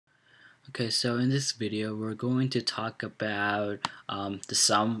Okay, so in this video we're going to talk about the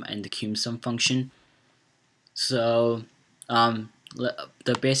sum and the cumsum function. So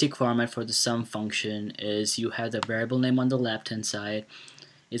the basic format for the sum function is you have the variable name on the left hand side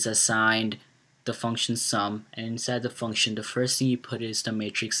is assigned the function sum, and inside the function the first thing you put is the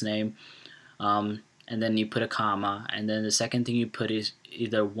matrix name, and then you put a comma, and then the second thing you put is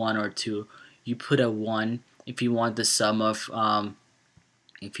either 1 or 2. You put a 1 if you want the sum of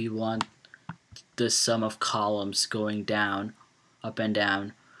if you want the sum of columns going down, up and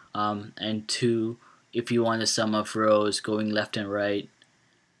down, and 2 if you want the sum of rows going left and right.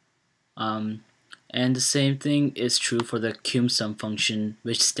 And the same thing is true for the cumsum function,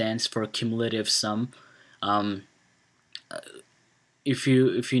 which stands for cumulative sum. Um, if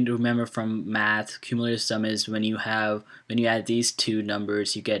you remember from math, cumulative sum is when you add these two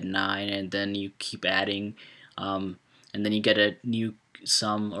numbers, you get 9, and then you keep adding, and then you get a new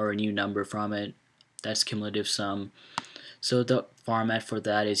sum or a new number from it. That's cumulative sum. So the format for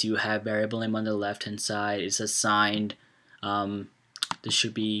that is you have variable name on the left hand side is assigned, this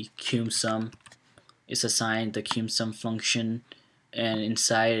should be cumsum, is assigned the cumsum function, and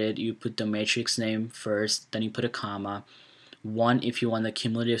inside it you put the matrix name first, then you put a comma. 1 if you want the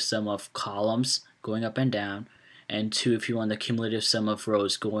cumulative sum of columns going up and down, and 2 if you want the cumulative sum of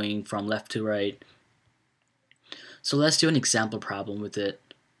rows going from left to right. So let's do an example problem with it.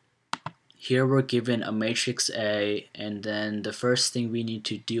 Here we're given a matrix A, and then the first thing we need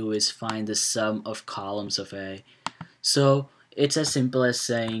to do is find the sum of columns of A. So it's as simple as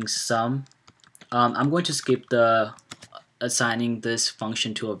saying sum. I'm going to skip the assigning this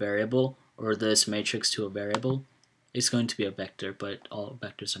function to a variable or this matrix to a variable. It's going to be a vector, but all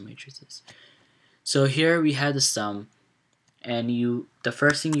vectors are matrices. So here we have the sum, and the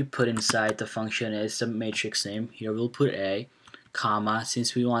first thing you put inside the function is the matrix name. Here we'll put A, comma,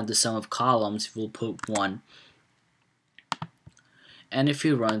 since we want the sum of columns, we'll put 1. And if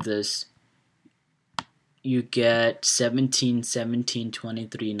you run this, you get 17, 17,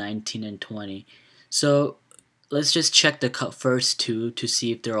 23, 19, and 20. So let's just check the first two to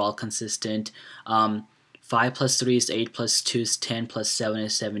see if they're all consistent. 5 plus 3 is 8, plus 2 is 10, plus 7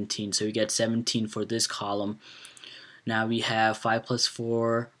 is 17. So we get 17 for this column. Now we have 5 plus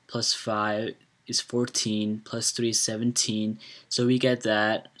 4 plus 5 is 14, plus 3 is 17. So we get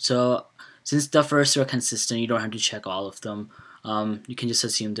that. So since the first are consistent, you don't have to check all of them. You can just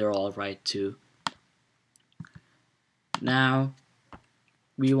assume they're all right too. Now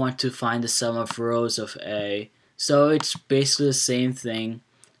we want to find the sum of rows of A. So it's basically the same thing,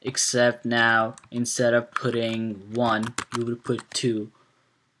 except now instead of putting 1, you would put 2.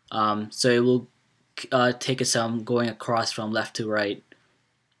 So it will take a sum going across from left to right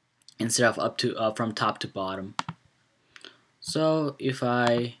instead of up to from top to bottom. So if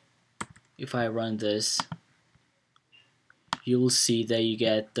I run this, you will see that you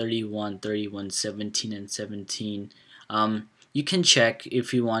get 31, 31, 17, and 17. You can check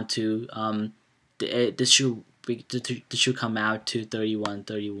if you want to. This should come out to 31,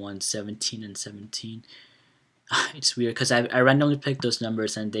 31, 17, and 17. It's weird because I randomly picked those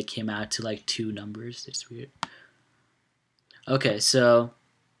numbers and they came out to like 2 numbers. It's weird. Okay, so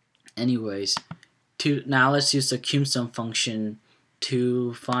anyways, now let's use the cumsum function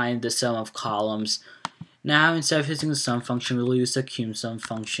to find the sum of columns. Now instead of using the sum function, we'll use the cumsum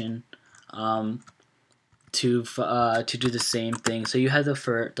function to do the same thing. So you have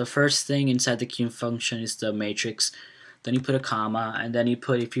the first thing inside the cum function is the matrix. Then you put a comma, and then you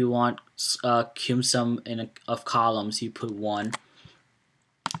put, if you want cumsum of columns, you put 1.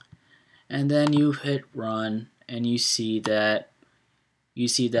 And then you hit run, and you see that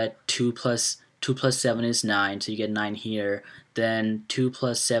 2 plus 7 is 9, so you get 9 here. Then 2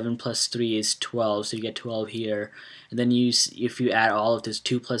 plus 7 plus 3 is 12, so you get 12 here. And then if you add all of this,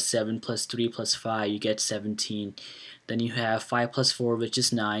 2 plus 7 plus 3 plus 5, you get 17. Then you have 5 plus 4, which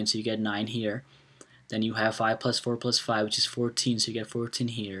is 9, so you get 9 here. Then you have 5 plus 4 plus 5, which is 14, so you get 14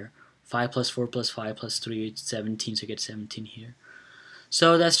 here. 5 plus 4 plus 5 plus 3 is 17, so you get 17 here.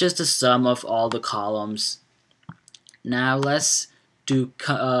 So that's just the sum of all the columns. Now let's do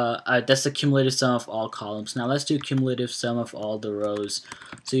that's the cumulative sum of all columns. Now let's do cumulative sum of all the rows.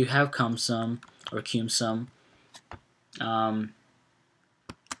 So you have cumsum or cumsum 1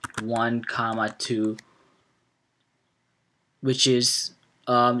 comma 2, which is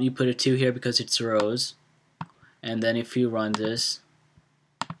you put a 2 here because it's rows, and then if you run this,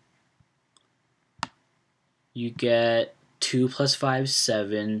 you get 2 plus 5 is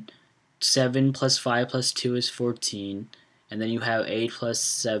 7, 7 plus 5 plus 2 is 14, and then you have 8 plus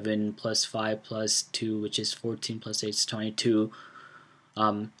 7 plus 5 plus 2, which is 14 plus 8 is 22.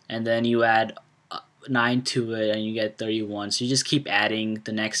 and then you add 9 to it and you get 31. So you just keep adding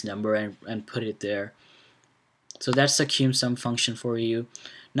the next number and put it there. So that's the cumsum function for you.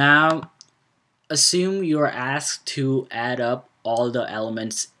 Now assume you're asked to add up all the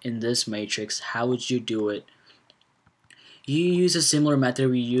elements in this matrix. How would you do it? You use a similar method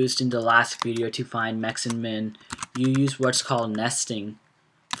we used in the last video to find max and min. You use what's called nesting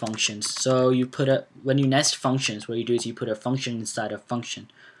functions. So you put when you nest functions, what you do is you put a function inside a function.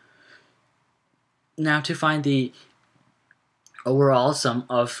 Now to find the overall sum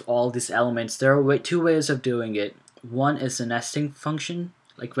of all these elements, there are two ways of doing it. One is a nesting function,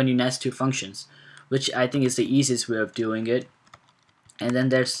 like when you nest two functions, which I think is the easiest way of doing it. And then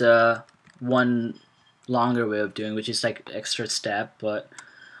there's the one longer way of doing, which is like extra step. But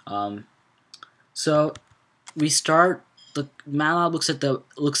so we start. The MATLAB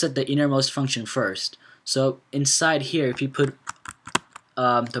looks at the innermost function first. So inside here, if you put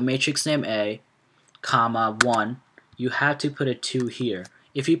the matrix name A, comma 1, you have to put a 2 here.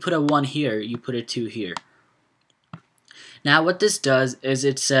 If you put a 1 here, you put a 2 here. Now what this does is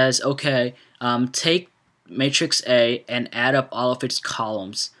it says, okay, take matrix A and add up all of its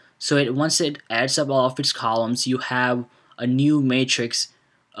columns. So once it adds up all of its columns, you have a new matrix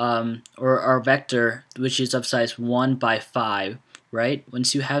or vector which is of size 1 by 5, right?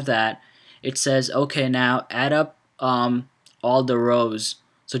 Once you have that, it says, okay, now add up all the rows.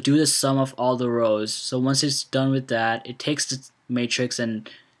 So do the sum of all the rows. So once it's done with that, it takes the matrix and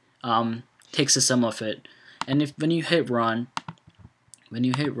takes the sum of it. And when you hit run,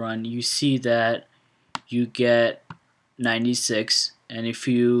 you see that you get 96. And if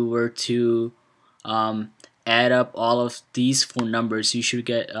you were to add up all of these four numbers, you should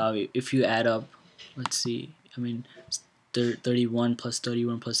get, if you add up, let's see, 31 plus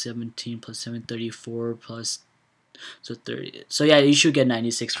 31 plus 17 plus 7, 34 plus, so 30. So yeah, you should get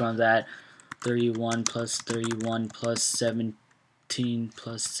 96 from that. 31 plus 31 plus 17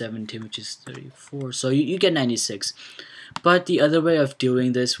 plus 17, which is 34. So you get 96. But the other way of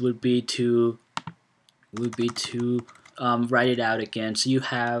doing this would be to write it out again. So you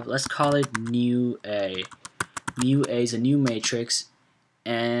have, let's call it new A. New A is a new matrix,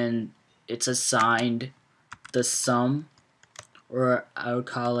 and it's assigned the sum, or I would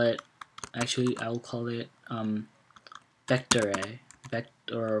call it, actually I will call it vector A,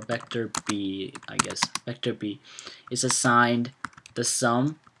 or vector B, I guess. Vector B is assigned the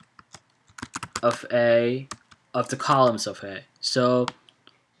sum of A, of the columns of A. So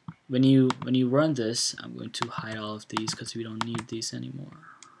when you run this, I'm going to hide all of these because we don't need these anymore.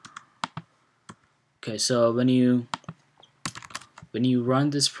 Okay, so when you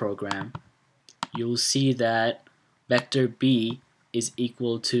run this program, you'll see that vector B is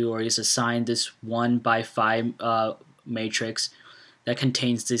equal to, or is assigned, this 1 by 5 matrix that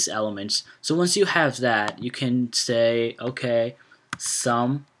contains these elements. So once you have that, you can say, okay,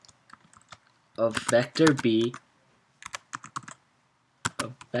 sum of vector B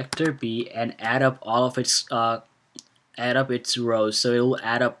and add up all of its rows. So it will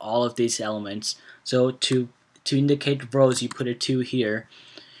add up all of these elements. So to indicate rows, you put a 2 here,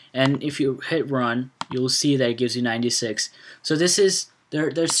 and if you hit run, you'll see that it gives you 96. So this is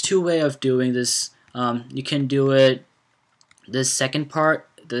there's two ways of doing this. You can do it, this second part,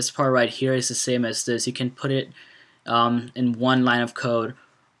 this part right here is the same as this. You can put it in one line of code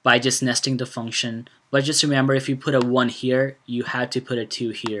by just nesting the function. But just remember, if you put a 1 here, you have to put a 2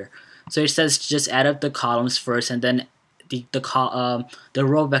 here. So it says just add up the columns first, and then the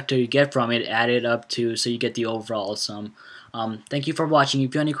row vector you get from it, add it up to, so you get the overall sum. Thank you for watching.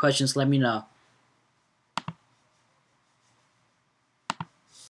 If you have any questions, let me know.